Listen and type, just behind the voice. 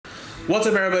What's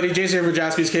up, everybody? Jason here for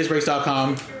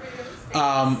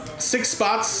JaspysCaseBreaks.com. 6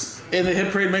 spots in the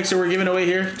Hit Parade mixer we're giving away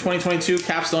here. 2022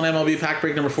 Capstone MLB pack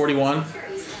break number 41.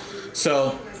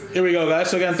 So here we go, guys.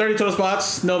 So again, 30 total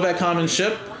spots, no vet common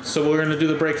ship. So we're gonna do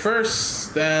the break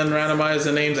first, then randomize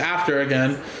the names after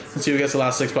again, and see who gets the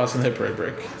last 6 spots in the Hit Parade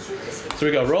break. So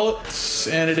we go, roll it,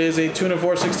 and it is a 2 and a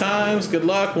 4 6 times. Good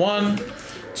luck. 1,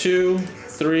 2,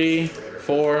 3,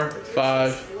 4,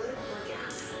 5.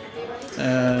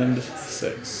 And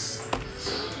 6.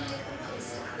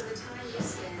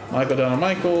 Michael down to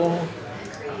Michael.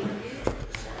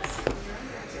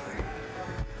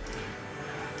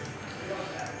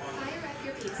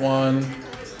 One,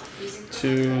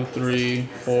 2, 3,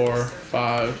 4,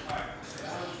 5,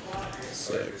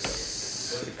 6,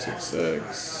 6, 6,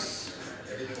 6.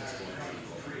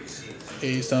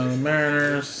 A's down to the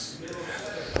Mariners.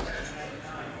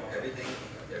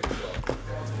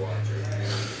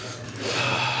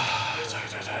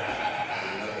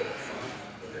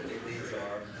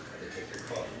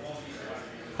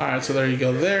 Alright, so there you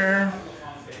go there.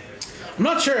 I'm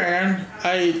not sure, Aaron.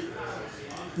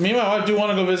 Me and my wife do want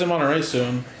to go visit Monterey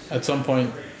soon at some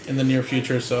point in the near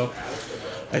future, so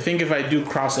I think if I do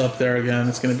cross up there again,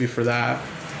 it's going to be for that.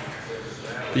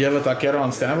 Do you have a taquero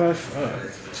on standby?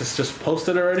 Just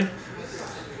posted already?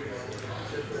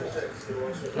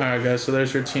 Alright, guys, so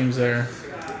there's your teams there.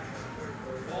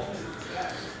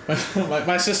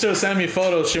 My sister was sending me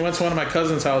photos. She went to one of my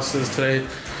cousin's houses today.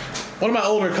 One of my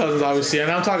older cousins, obviously, and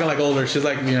I'm talking like older. She's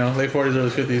like, you know, late 40s, early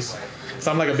 50s.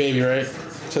 So I'm like a baby, right,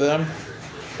 to them.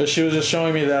 But she was just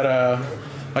showing me that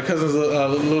my cousin's a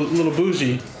little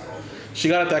bougie. She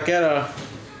got a taquera,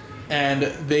 and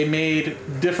they made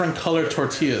different colored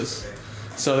tortillas.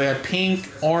 So they had pink,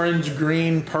 orange,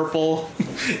 green, purple,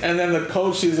 and then the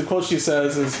quote she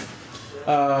says is,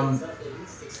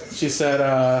 she said,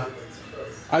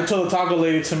 "I told the taco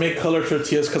lady to make colored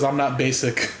tortillas because I'm not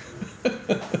basic."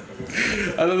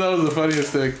 I thought that was the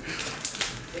funniest thing.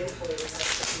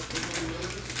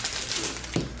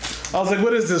 I was like,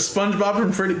 what is this,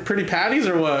 SpongeBob from Pretty Patties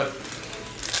or what?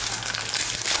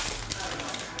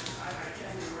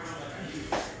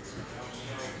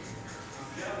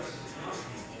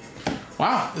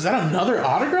 Wow, is that another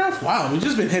autograph? Wow, we've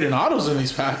just been hitting autos in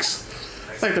these packs.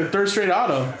 It's like their 3rd straight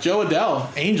auto. Joe Adele,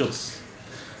 Angels.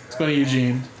 It's going to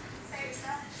Eugene.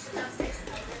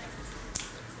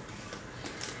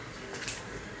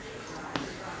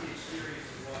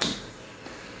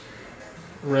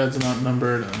 Red's not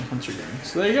numbered and Hunter game.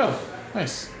 So there you go.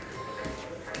 Nice.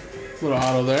 Little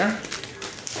auto there.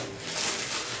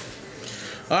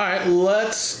 Alright,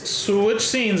 let's switch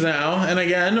scenes now. And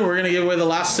again, we're going to give away the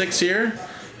last 6 here.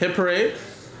 Hit Parade.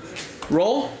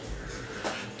 Roll.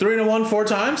 3 and a 1 4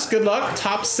 times. Good luck.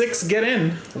 Top 6 get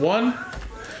in. 1,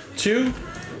 2,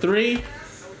 3,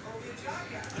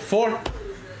 4.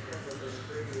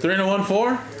 3 and a 1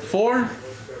 4. 4.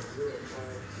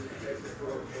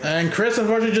 And Chris,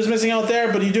 unfortunately, just missing out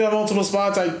there, but you do have multiple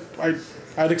spots.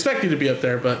 I'd expect you to be up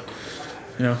there, but,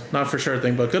 you know, not for sure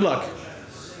thing, but good luck.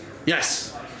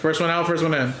 Yes. First one out, first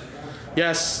one in.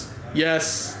 Yes,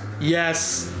 yes,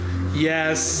 yes,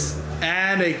 yes,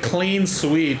 and a clean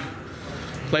sweep.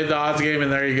 Played the odds game,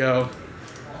 and there you go.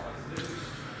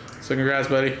 So congrats,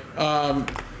 buddy.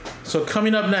 So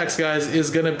coming up next, guys, is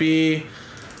going to be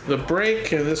the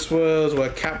break, and this was,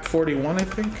 what, Cap 41, I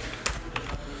think?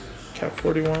 Cap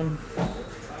 41.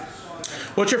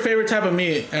 What's your favorite type of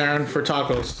meat, Aaron, for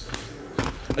tacos?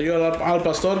 Are you an al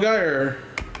pastor guy, or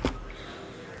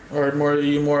more? Are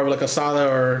you more of like asada,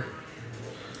 or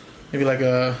maybe like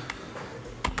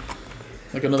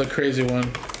another crazy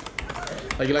one?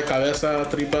 Like you like cabeza,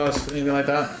 tripas, anything like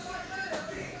that?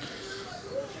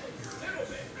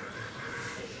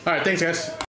 All right, thanks, guys.